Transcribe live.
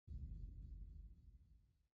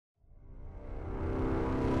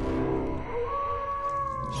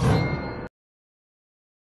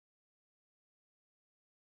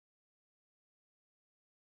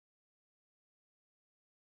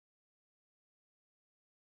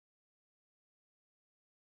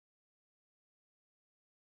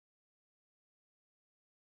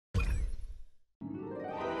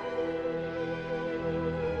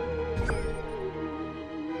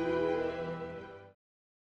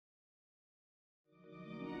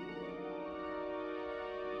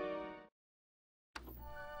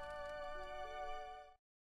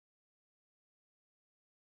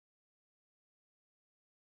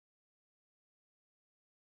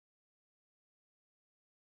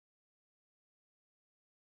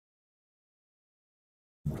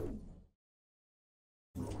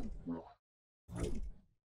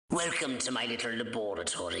Welcome to my little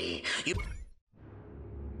laboratory.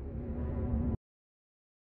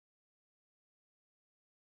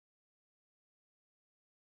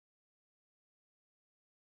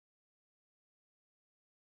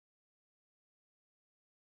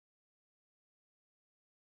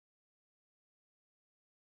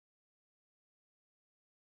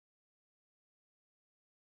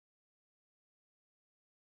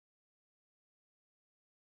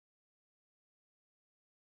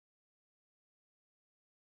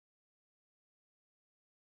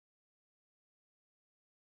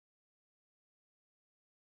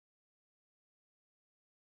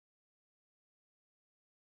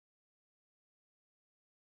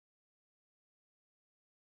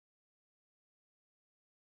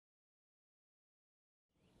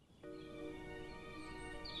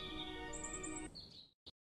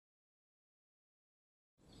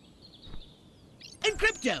 And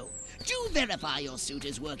Crypto, do verify your suit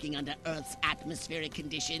is working under Earth's atmospheric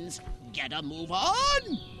conditions. Get a move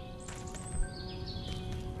on!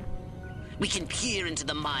 We can peer into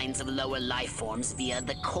the minds of lower life forms via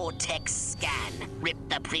the cortex scan. Rip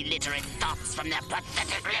the preliterate thoughts from their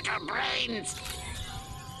pathetic little brains.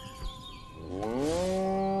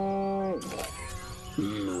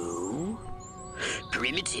 Moo?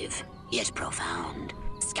 Primitive, yet profound.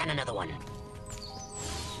 Scan another one.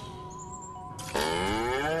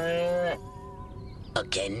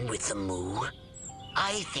 Again with the moo?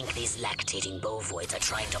 I think these lactating bovoids are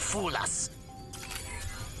trying to fool us.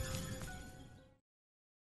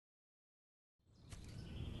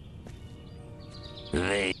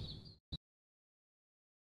 We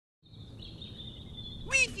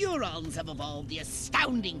Furons have evolved the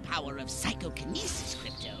astounding power of psychokinesis,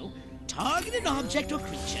 Crypto. Target an object or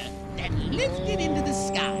creature, then lift it into the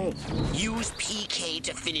sky. Use PK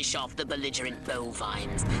to finish off the belligerent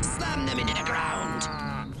bovines. Slam them into the ground.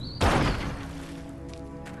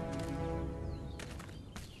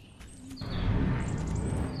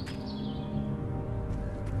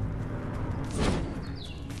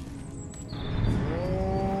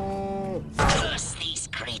 Curse these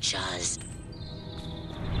creatures.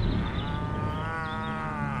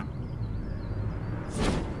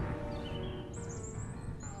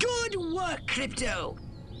 Good work, Crypto!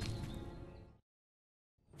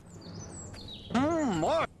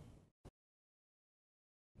 More.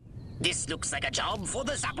 This looks like a job for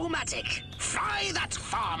the Zapomatic. Fry that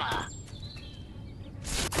farmer!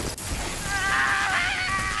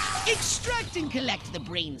 Extract and collect the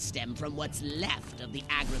brainstem from what's left of the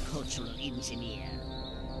agricultural engineer.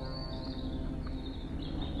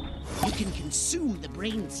 You can consume the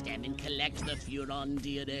brainstem and collect the Furon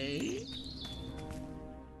DNA.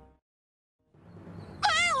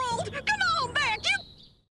 Harold! Come on back!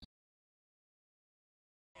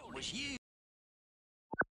 It was you!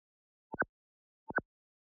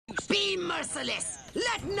 Be merciless!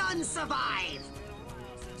 Let none survive!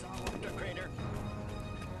 I'm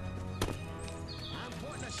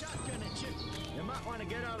pointing a shotgun at you. You might want to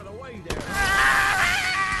get out of the way there.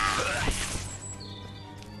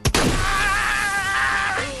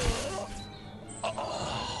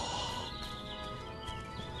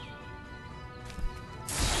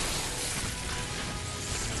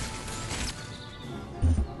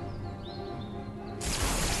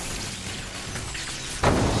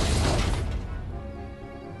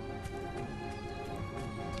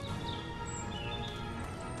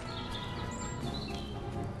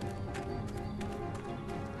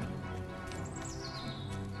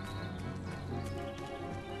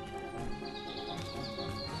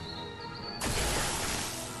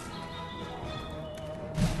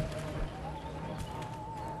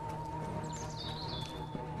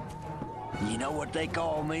 You know what they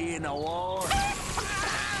call me in the war?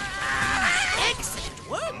 Excellent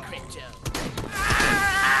work, Crypto.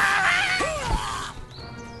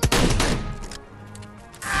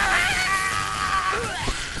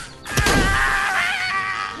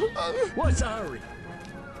 What's the hurry?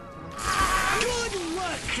 Good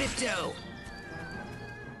work, Crypto!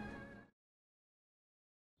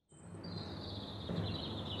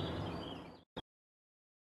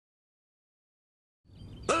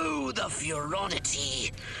 Oh, the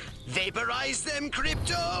Furonity! Vaporize them,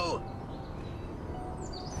 Crypto!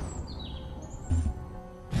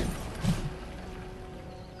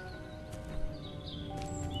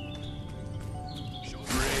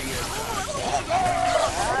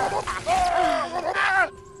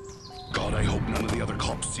 God, I hope none of the other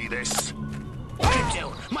cops see this.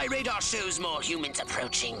 Crypto, my radar shows more humans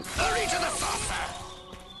approaching. Hurry to the saucer!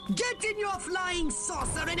 Get in your flying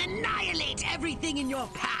saucer and annihilate everything in your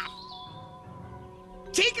path!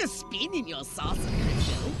 Take a spin in your saucer,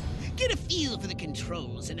 Crypto. get a feel for the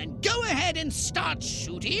controls and then go ahead and start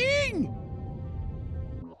shooting?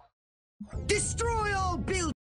 Destroy all buildings!